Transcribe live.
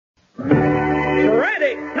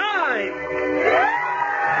Frantic Times!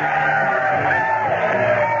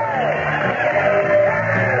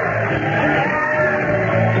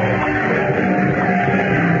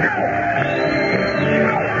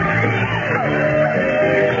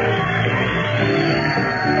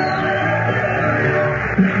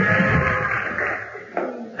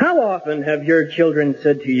 How often have your children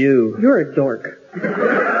said to you, "You're a dork"?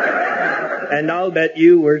 And I'll bet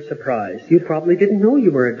you were surprised. You probably didn't know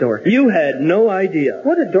you were a dork. You had no idea.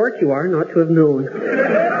 What a dork you are not to have known.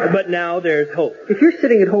 But now there's hope. If you're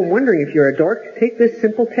sitting at home wondering if you're a dork, take this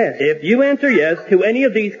simple test. If you answer yes to any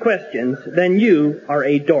of these questions, then you are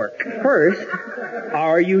a dork. First,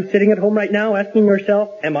 are you sitting at home right now asking yourself,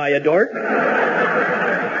 am I a dork?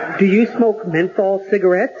 do you smoke menthol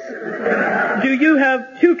cigarettes? Do you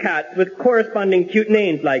have two cats with corresponding cute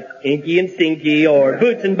names like Inky and Stinky or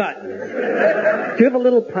Boots and Buttons? Do you have a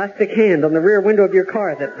little plastic hand on the rear window of your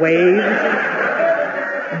car that waves?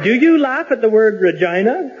 Do you laugh at the word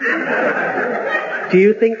Regina? Do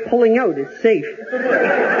you think pulling out is safe?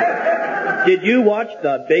 Did you watch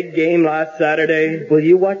the big game last Saturday? Will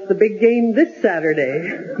you watch the big game this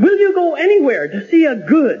Saturday? Will you go anywhere to see a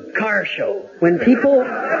good car show? When people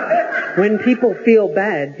feel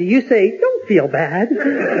bad, do you say, "Don't feel bad"?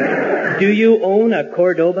 Do you own a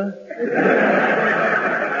Cordoba?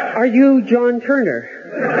 Are you John Turner?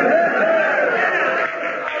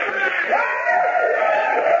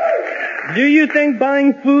 Do you think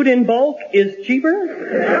buying food in bulk is cheaper?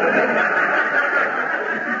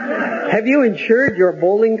 Have you insured your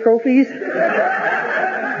bowling trophies?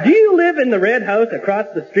 Do you live in the red house across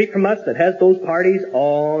the street from us that has those parties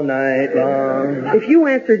all night long? If you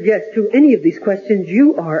answered yes to any of these questions,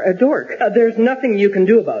 you are a dork. There's nothing you can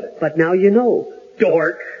do about it. But now you know.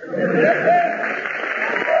 Dork.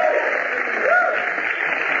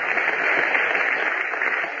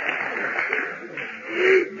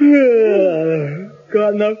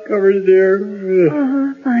 Got enough covers, dear?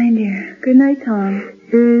 Fine, dear. Good night, Tom.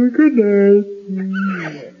 Good night.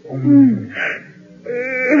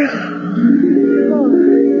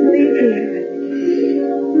 Sleepy.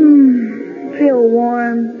 Feel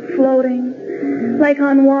warm, floating, like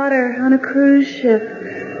on water on a cruise ship.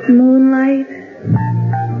 Moonlight.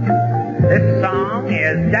 This song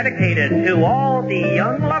is dedicated to all the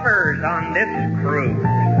young lovers on this cruise.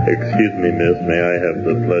 Excuse me, miss. May I have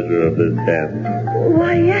the pleasure of this dance?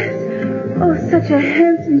 Why, yes. Oh, such a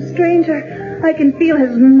handsome stranger. I can feel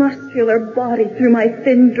his muscular body through my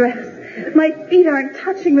thin dress. My feet aren't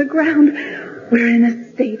touching the ground. We're in a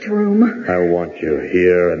stateroom. I want you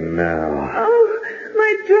here and now. Oh,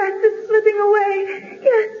 my dress is slipping away.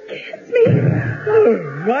 Yes, kiss me.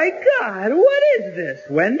 Oh, my God. What is this,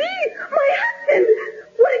 Wendy? My husband.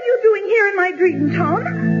 What are you doing here in my dream, Tom?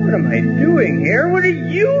 What am I doing here? What are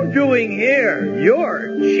you doing here?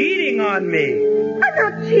 You're cheating on me. I'm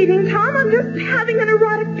not cheating, Tom. I'm just having an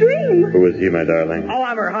erotic dream. Who is he, my darling? Oh,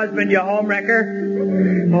 I'm her husband, you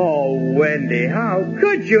homewrecker. Oh, Wendy, how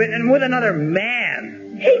could you? And with another man.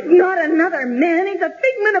 He's not another man. He's a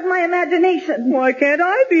figment of my imagination. Why can't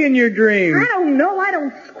I be in your dream? I don't know. I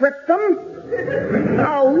don't script them.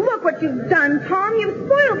 Oh, look what you've done, Tom. You've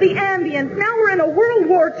spoiled the ambience. Now we're in a World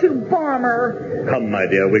War II bomber. Come, my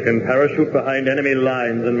dear, we can parachute behind enemy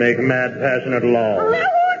lines and make mad, passionate love. Oh,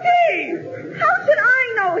 who's he? How should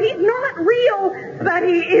I know? He's not real, but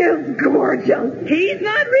he is gorgeous. He's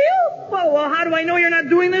not real? Well, how do I know you're not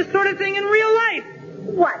doing this sort of thing in real life?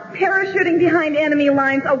 What, parachuting behind enemy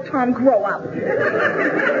lines? Oh, Tom, grow up.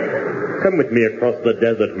 Come with me across the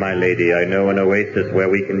desert, my lady. I know an oasis where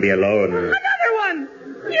we can be alone. Another one!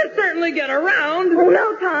 You certainly get around. Oh,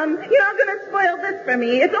 no, Tom. You're not going to spoil this for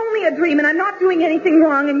me. It's only a dream, and I'm not doing anything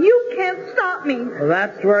wrong, and you can't stop me. Well,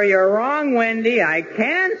 that's where you're wrong, Wendy. I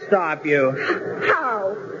can stop you.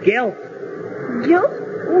 How? Guilt. Guilt?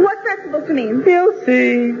 What's that supposed to mean? You'll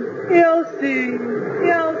see. You'll see.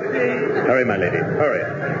 You'll see. Hurry, my lady. Hurry.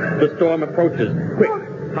 The storm approaches. Quick.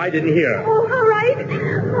 Hide in here. Oh, all right.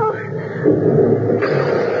 Oh.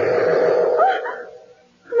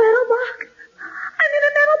 Metal box. I'm in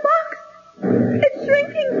a metal box. It's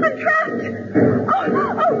shrinking. I'm trapped.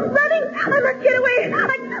 Oh, running. I must get away.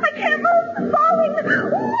 I can't move. I'm falling.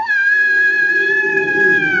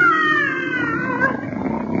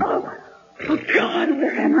 Oh, God,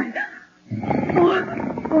 where am I?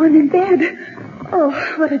 Oh, I'm in bed. Oh,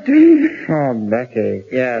 what a dream. Oh, Becky,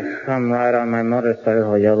 yes, come ride on my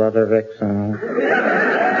motorcycle, you leather vixen.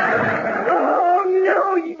 Oh,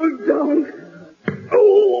 no, you don't.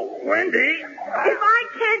 Oh, Wendy. If I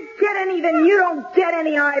can't get any, then you don't get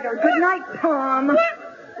any either. Good night, Tom. What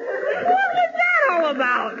was that all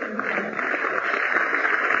about?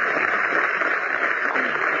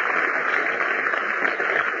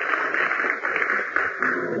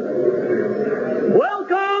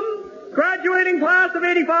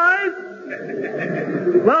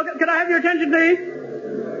 attention, please?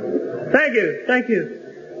 Thank you.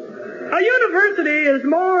 A university is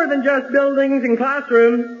more than just buildings and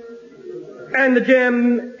classrooms, and the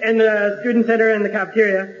gym, and the student center, and the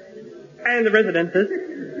cafeteria, and the residences.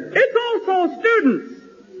 It's also students,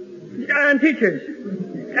 and teachers,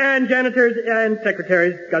 and janitors, and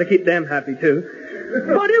secretaries. Got to keep them happy, too.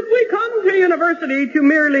 But if we come to university to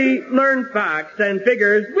merely learn facts and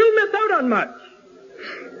figures, we'll miss out on much.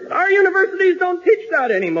 Our universities don't teach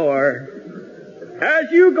that anymore.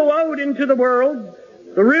 As you go out into the world,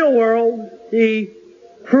 the real world, the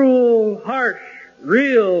cruel, harsh,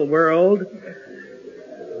 real world,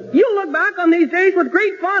 you'll look back on these days with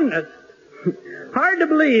great fondness. Hard to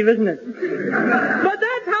believe, isn't it? But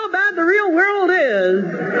that's how bad the real world is.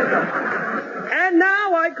 And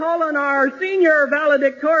now I call on our senior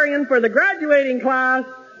valedictorian for the graduating class,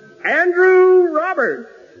 Andrew Roberts.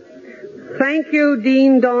 Thank you,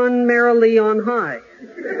 Dean Don merrily on high.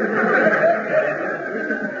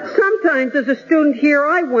 Sometimes as a student here,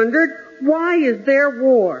 I wondered, why is there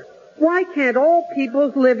war? Why can't all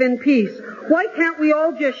peoples live in peace? Why can't we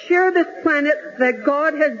all just share this planet that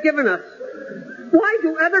God has given us? Why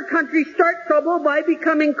do other countries start trouble by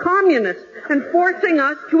becoming communist and forcing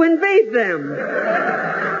us to invade them?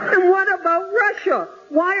 And what about Russia?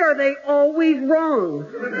 Why are they always wrong?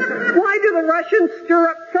 Why do the Russians stir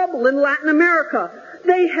up trouble in Latin America?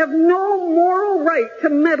 They have no moral right to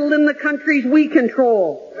meddle in the countries we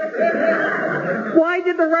control. Why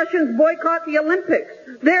did the Russians boycott the Olympics?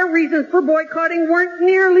 Their reasons for boycotting weren't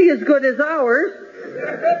nearly as good as ours.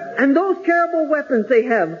 And those terrible weapons they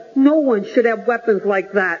have, no one should have weapons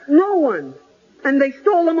like that. No one. And they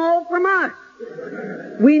stole them all from us.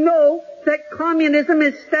 We know that communism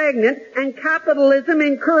is stagnant and capitalism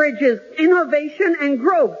encourages innovation and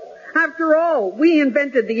growth. After all, we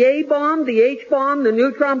invented the A-bomb, the H-bomb, the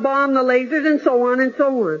neutron bomb, the lasers, and so on and so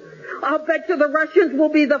on. I'll bet you the Russians will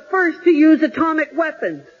be the first to use atomic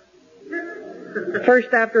weapons.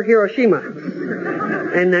 First after Hiroshima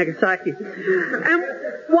and Nagasaki. And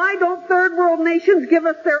why don't third world nations give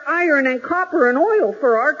us their iron and copper and oil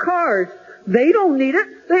for our cars? They don't need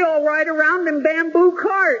it. They all ride around in bamboo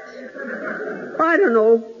carts. I don't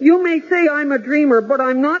know. You may say I'm a dreamer, but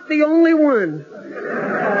I'm not the only one.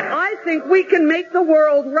 I think we can make the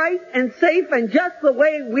world right and safe and just the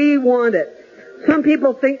way we want it. Some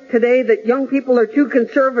people think today that young people are too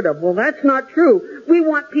conservative. Well, that's not true. We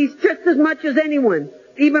want peace just as much as anyone,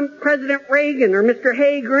 even President Reagan or Mr.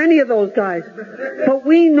 Haig or any of those guys. But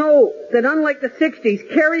we know that unlike the 60s,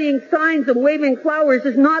 carrying signs and waving flowers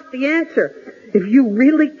is not the answer. If you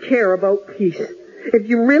really care about peace, if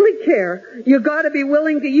you really care, you got to be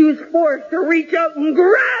willing to use force to reach out and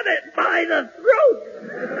grab it by the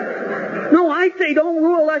throat. No, I say don't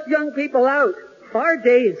rule us young people out. Our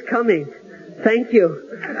day is coming. Thank you.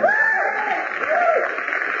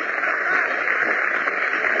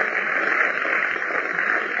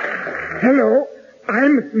 Hello,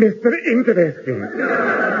 I'm Mr. Interesting.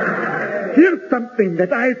 Here's something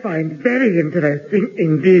that I find very interesting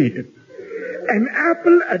indeed. An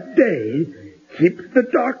apple a day keeps the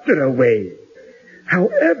doctor away.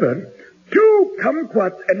 However, 2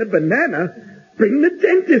 kumquats and a banana bring the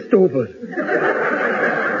dentist over.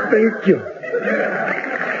 Thank you.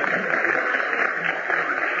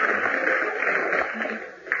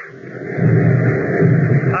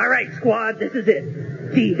 All right, squad, this is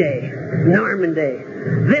it. D-Day. Normandy.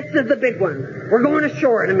 This is the big one. We're going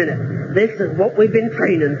ashore in a minute. This is what we've been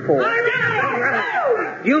training for. All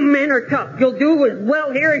right. You men are tough. You'll do as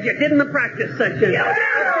well here as you did in the practice session. All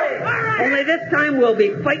right. Only this time we'll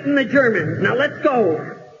be fighting the Germans. Now let's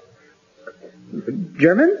go.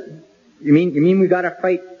 Germans? You mean we gotta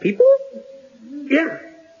fight people? Yeah.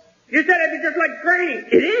 You said it'd be just like training.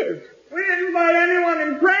 It is. We didn't fight anyone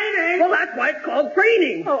in training. Well, that's why it's called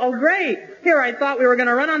training. Oh, great. Here, I thought we were going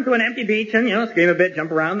to run onto an empty beach and, scream a bit,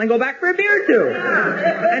 jump around, then go back for a beer or two.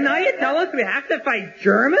 And now you tell us we have to fight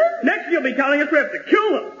Germans? Next you'll be telling us we have to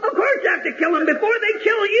kill them. Of course you have to kill them before they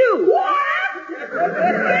kill you. What?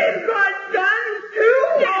 They've got guns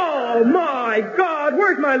too? Oh, my God.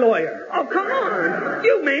 Where's my lawyer? Oh, come on.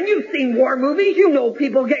 You men, you've seen war movies. You know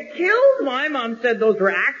people get killed. My mom said those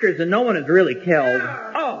were actors and no one is really killed.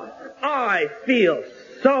 Oh, I feel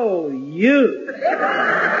so used.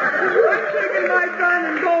 I'm taking my gun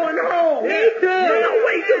and going home. Me too. No,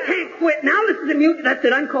 wait, you can't quit. Now this is a mutiny. That's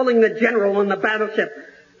it. I'm calling the general on the battleship.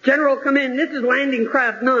 General, come in. This is Landing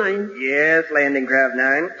Craft 9. Yes, Landing Craft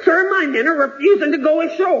 9. Sir, my men are refusing to go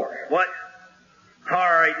ashore. What? All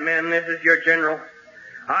right, men, this is your general.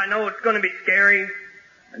 I know it's going to be scary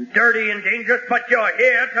and dirty and dangerous, but you're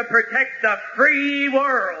here to protect the free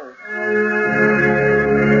world.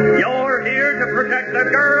 You're protect the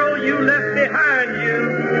girl you left behind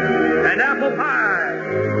you. And apple pie,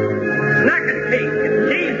 snack and cake,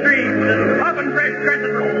 and cheese treats, and oven fresh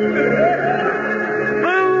crescent.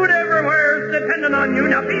 Food everywhere's depending on you.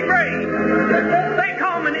 Now be brave. Stay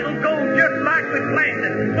calm and it'll go just like we planned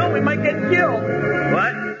it. No, we might get killed.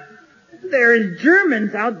 What? There's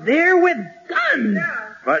Germans out there with guns.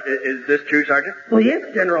 What? Is this true, Sergeant? Well, yes,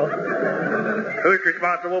 General. Who's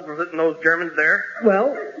responsible for putting those Germans there?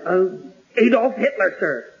 Well, Adolf Hitler,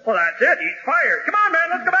 sir. Well, that's it. He's fired. Come on, man.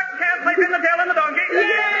 Let's go back to camp, place in the tail and the donkey.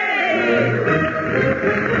 Yay!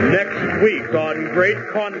 Next week on Great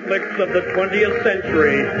Conflicts of the 20th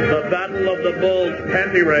Century, the Battle of the Bulls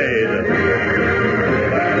Panty Raid.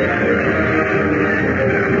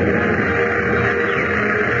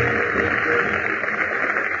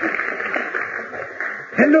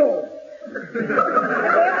 Hello.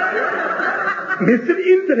 Mr.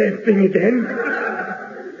 Interesting again.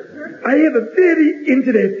 I have a very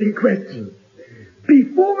interesting question.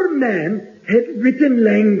 Before man had written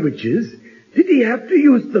languages, did he have to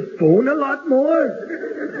use the phone a lot more?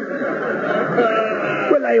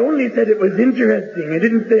 Well, I only said it was interesting. I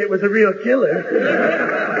didn't say it was a real killer.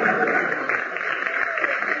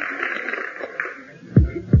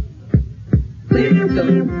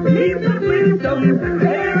 Flintstones,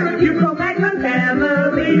 they're a few Franklin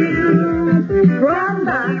family. From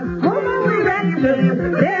the Homo erectus,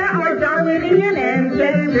 there are Darwinian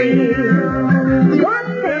ancestry.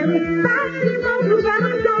 One them flashy bones from a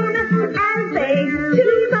stone, as they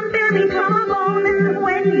chew some fairly trombone.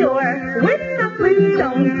 When you're with the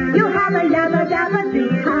Flintstones, you'll have a yabba dabba do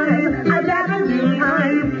time, a dabba do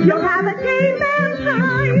time. You'll have a caveman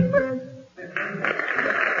time.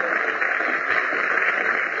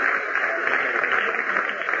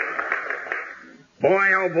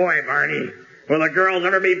 Boy, oh boy, Barney. Will the girls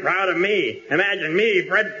ever be proud of me? Imagine me,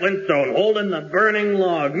 Fred Flintstone, holding the burning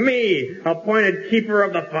log. Me, appointed keeper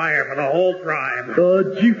of the fire for the whole tribe.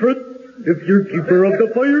 Gee, Fred, if you're keeper of the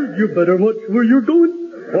fire, you better watch where you're going,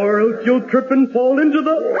 or else you'll trip and fall into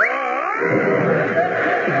the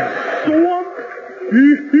swamp.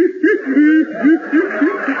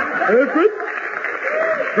 Hey, Fred?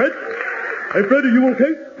 Fred? Hey, Fred, are you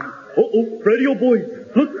okay? Uh-oh, Freddy, oh boy.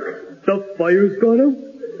 Look, the fire's gone out.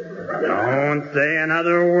 Don't say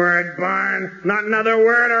another word, Barn. Not another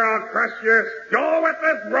word or I'll crush your skull with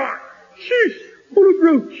this rock. Sheesh, what a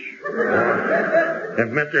brooch. If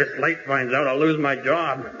Mr. Slate finds out, I'll lose my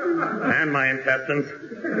job. And my intestines.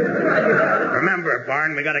 Remember,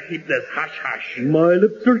 Barn, we gotta keep this hush-hush. My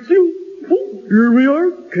lips are sealed. Oh, here we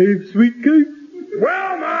are. Cave, sweet cave.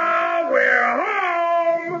 Well, Ma, we're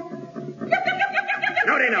home!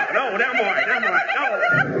 No, down, boy, no.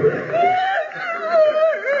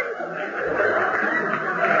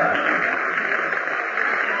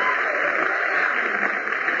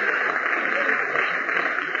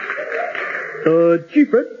 Gee,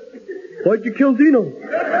 Fred, why'd you kill Dino? He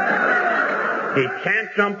can't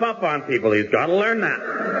jump up on people. He's got to learn that.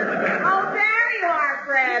 Oh, there you are,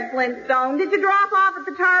 Fred Flintstone. Did you drop off at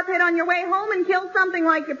the tar pit on your way home and kill something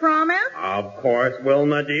like you promised? Of course,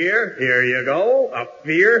 Wilma, dear. Here you go. A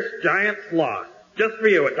fierce giant sloth. Just for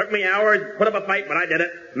you. It took me hours to put up a fight, but I did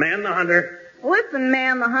it. Man the hunter. Listen,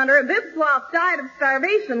 Man the Hunter, this sloth died of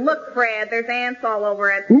starvation. Look, Fred, there's ants all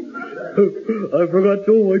over it. Oops, I forgot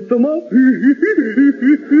to wipe them up.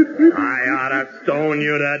 I ought to stone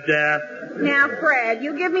you to death. Now, Fred,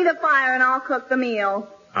 you give me the fire and I'll cook the meal.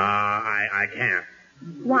 I can't.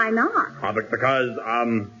 Why not?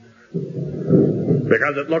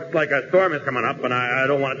 Because it looks like a storm is coming up, and I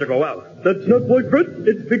don't want it to go well. That's not why, Fred.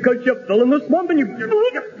 It's because you fell in the swamp and you...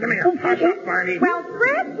 Come here. Hush up, Barney. Well,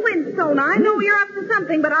 Fred Flintstone, I know you're up to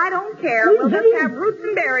something, but I don't care. We'll just have roots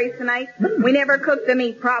and berries tonight. We never cook the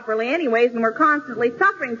meat properly anyways, and we're constantly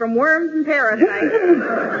suffering from worms and parasites.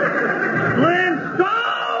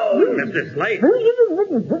 Flintstone! Mr. Slate.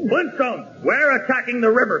 Flintstones, we're attacking the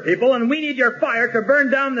river, people, and we need your fire to burn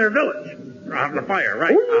down their village. The fire,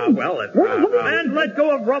 right. And let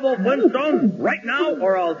go of rubble, Flintstones, right now,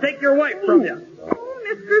 or I'll take your wife from you. Oh,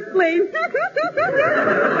 Mr. Slate.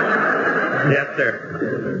 Yes, sir.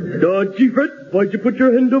 Gee, Fred, why'd you put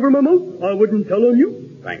your hand over my mouth? I wouldn't tell on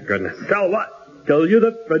you. Thank goodness. Tell what? Tell you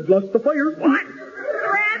that Fred lost the fire. What?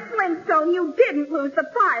 Fred Flintstone, you didn't lose the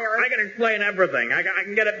fire. I can explain everything. I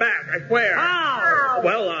can get it back, I swear. How?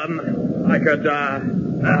 Well, I could,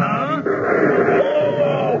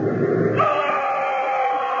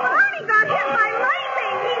 Barney got hit by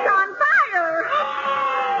lightning. He's on fire.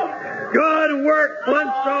 Good work,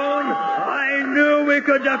 Flintstone. I knew we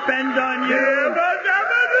could depend on you.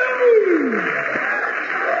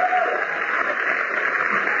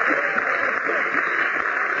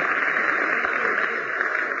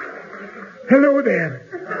 Hello there.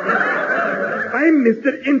 I'm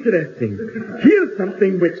Mr. Interesting. Here's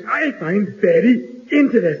something which I find very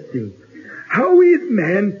interesting. How is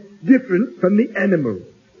man different from the animal?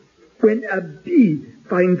 When a bee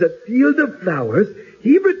finds a field of flowers,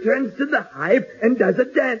 he returns to the hive and does a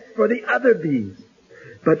dance for the other bees.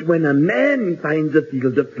 But when a man finds a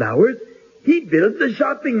field of flowers, he builds a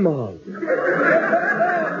shopping mall.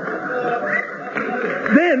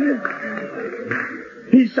 Then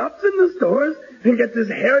he shops in the stores and gets his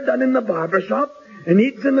hair done in the barber shop and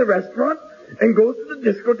eats in the restaurant and goes to the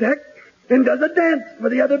discotheque and does a dance for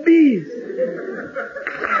the other bees.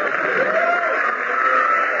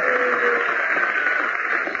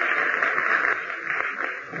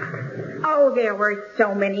 Oh, there were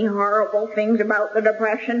so many horrible things about the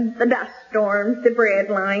Depression. The dust storms, the bread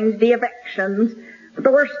lines, the evictions. But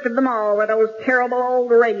the worst of them all were those terrible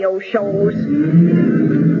old radio shows.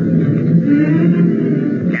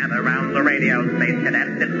 Gather round the radio, Space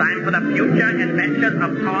Cadets. It's time for the future invention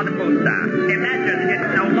of Todd Booster. Imagine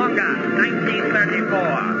it's no longer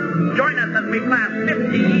 1934. Join us as we blast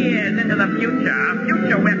 50 years into the future. A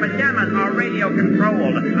future where pajamas are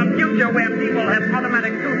radio-controlled. A future where people have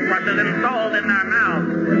automatic toothbrushes installed in their mouths.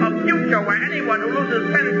 A future where anyone who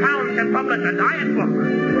loses 10 pounds can publish a diet book.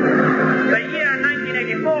 The year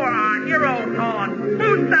 1984, our hero, Todd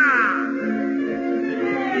Booster!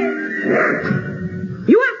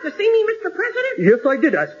 You asked to see me, Mr. President? Yes, I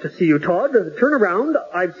did ask to see you, Todd. Turn around.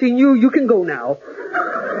 I've seen you. You can go now.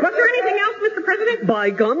 Was there anything else, Mr. President? By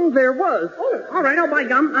gum, there was. Oh, all right, I'll buy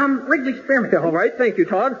gum. Wrigley Spearmint. All right, thank you,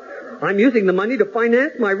 Todd. I'm using the money to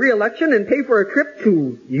finance my re-election and pay for a trip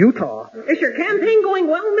to Utah. Is your campaign going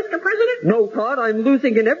well, Mr. President? No, Todd, I'm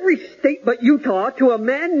losing in every state but Utah to a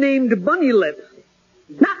man named Bunnylips.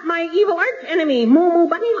 Not my evil arch enemy, Moo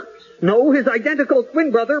Bunnylips. No, his identical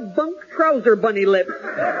twin brother, Bunk Trouser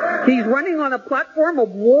Bunnylips. He's running on a platform of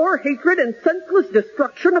war, hatred, and senseless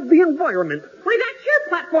destruction of the environment. Why, that's your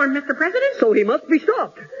platform, Mr. President. So he must be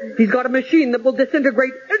stopped. He's got a machine that will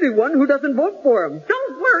disintegrate anyone who doesn't vote for him.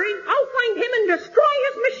 Don't worry. I'll find him and destroy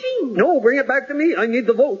his machine. No, bring it back to me. I need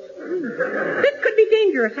the votes. This could be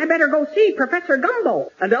dangerous. I better go see Professor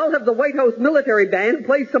Gumbo. And I'll have the White House military band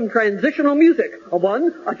play some transitional music. A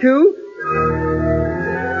 1, a 2...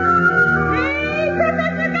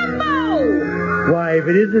 Why, if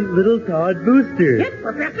it isn't little Todd Booster. Yes,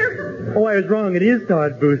 Professor. Oh, I was wrong. It is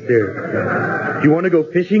Todd Booster. Do you want to go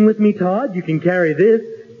fishing with me, Todd? You can carry this.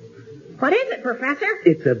 What is it, Professor?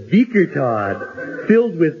 It's a beaker, Todd,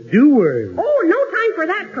 filled with dew worms. Oh, no time for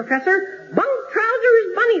that, Professor. Bunk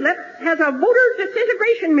Trousers Bunnylips has a voter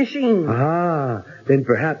disintegration machine. Ah, then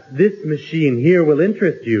perhaps this machine here will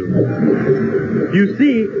interest you. You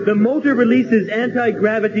see, the motor releases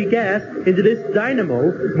anti-gravity gas into this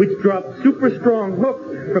dynamo, which drops super strong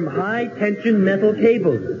hooks from high-tension metal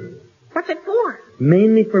cables. What's it for?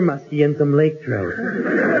 Mainly for muskie and some lake trout.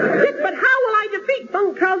 Yes, but how will I defeat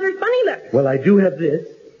Bunk Trousers Bunnylips? Well, I do have this.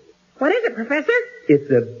 What is it, Professor? It's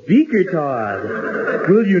a beaker, Todd.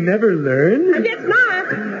 Will you never learn? I guess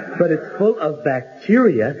not. But it's full of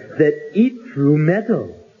bacteria that eat through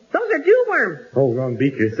metal. Those are dew worms. Oh, wrong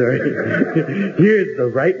beaker, sorry. Here's the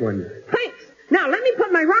right one. Thanks. Now, let me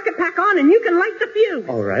put my rocket pack on and you can light the fuse.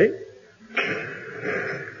 All right.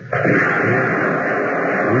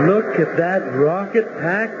 Look at that rocket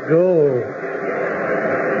pack go.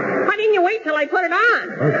 Why didn't you wait till I put it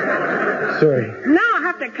on? Oh, sorry. Now I'll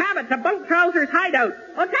have to cab it to Bunk Trousers' hideout.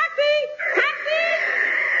 Oh, taxi!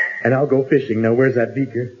 Taxi! And I'll go fishing. Now, where's that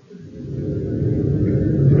beaker?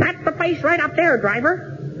 That's the place right up there, driver.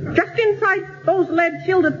 Just inside those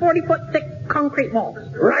lead-shielded 40-foot thick concrete walls.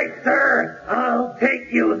 Right, sir. I'll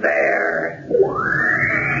take you there.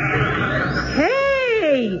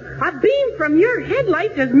 Hey! A beam from your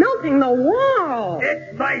headlight is melting the wall.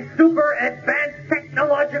 It's my super advanced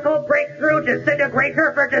technological breakthrough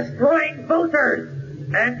disintegrator for destroying boosters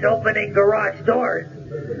and opening garage doors.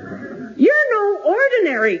 You're no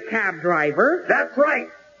ordinary cab driver. That's right.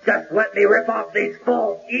 Just let me rip off these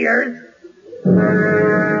false ears.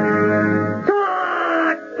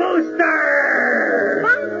 Todd Booster!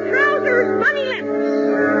 Bunk Trousers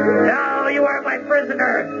Bunnylips! Now you are my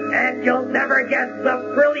prisoner, and you'll never guess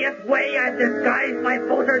the brilliant way I've disguised my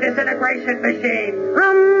voter disintegration machine.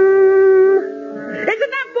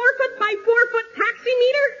 Isn't that 4-foot by 4-foot taxi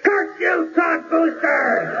meter? Curse you, Todd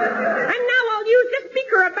Booster! And now I'll use this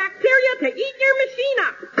beaker of bacteria to eat your machine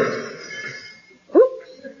up. Oops.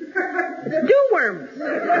 It's dew worms.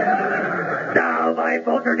 Now my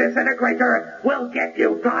voter disintegrator will get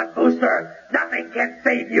you, Todd Booster. Nothing can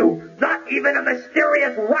save you. Not even a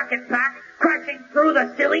mysterious rocket pack crashing through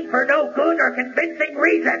the ceiling for no good or convincing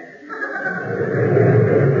reason.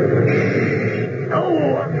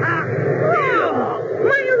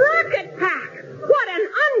 My rocket pack! What an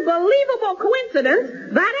unbelievable coincidence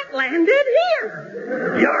that it landed here!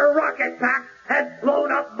 Your rocket pack has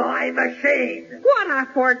blown up my machine. What a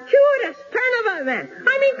fortuitous turn of events.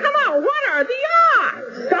 I mean, come on, what are the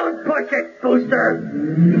odds? Don't push it, Booster.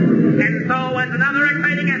 And so ends another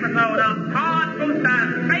exciting episode of Todd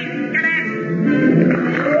Booster's Space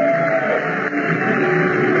Cadet.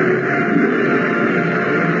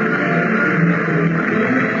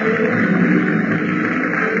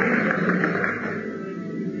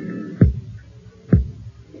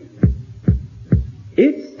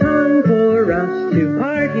 It's time for us to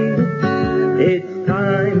party. It's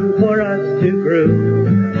time for us to groove.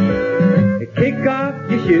 Kick off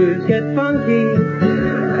your shoes, get funky,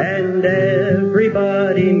 and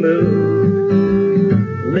everybody move.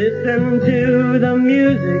 Listen to the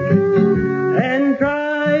music and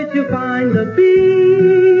try to find the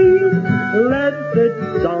beat. Let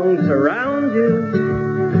the song surround you.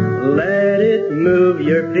 Let it move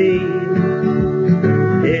your feet.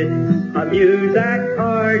 It's a music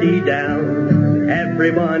party down.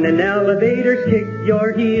 Everyone in elevators kick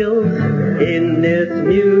your heels. In this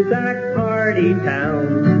music party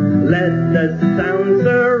town, let the sound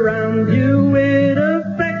surround you. It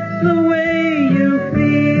affects the way you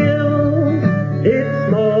feel.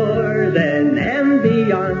 It's more than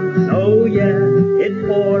ambience. Oh yeah, it's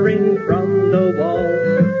pouring from the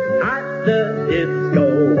walls. At the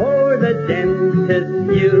disco or the dentist,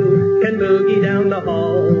 you can boogie down the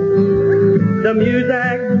hall. The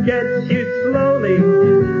music gets you slowly,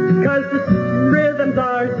 'cause the rhythms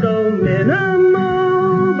are so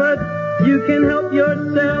minimal, but you can help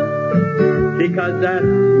yourself, because that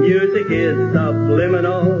music is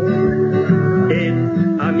subliminal.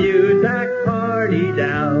 It's a music party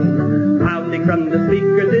down, pounding from the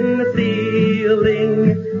speakers in the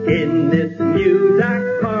ceiling, in this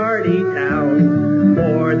music party town,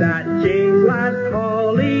 for that James Last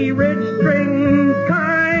Holly Rich Strings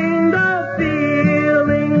kind of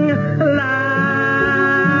feeling. La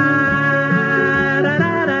da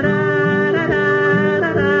da da da da da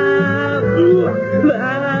da da.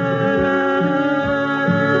 La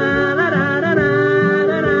da da da da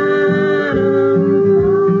da da.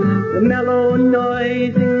 The mellow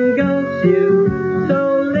noise engulfs you, so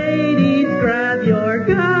ladies grab your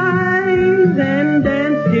guys and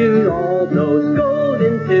dance to all those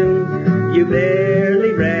golden tunes you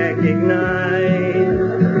barely recognize.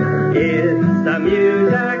 It's a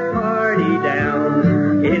music party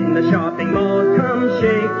down. In the shopping malls, come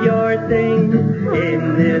shake your thing.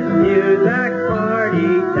 In this music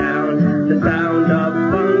party town, the sound of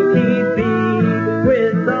funky beat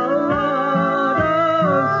with a lot of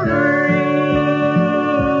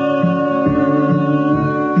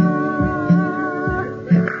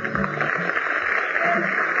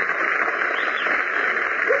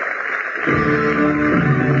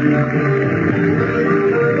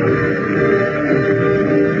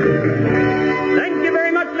Thank you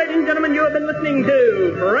very much, ladies and gentlemen. You have been listening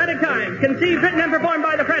to Frantic Times, conceived, written, and performed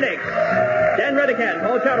by the Frantics. Dan Redican,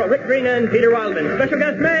 Paul Chowdle, Rick Green, and Peter Wildman. Special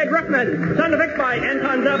guest Meg Ruffman. Sound effects by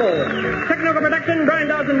Anton Zabel. Technical production, Brian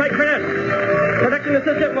Dawes and Mike Burnett. Production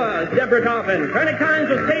assistant was Deborah Coffin. Frantic Times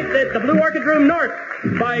was taped at the Blue Orchid Room North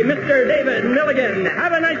by Mr. David Milligan.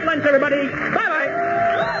 Have a nice lunch, everybody. Bye-bye.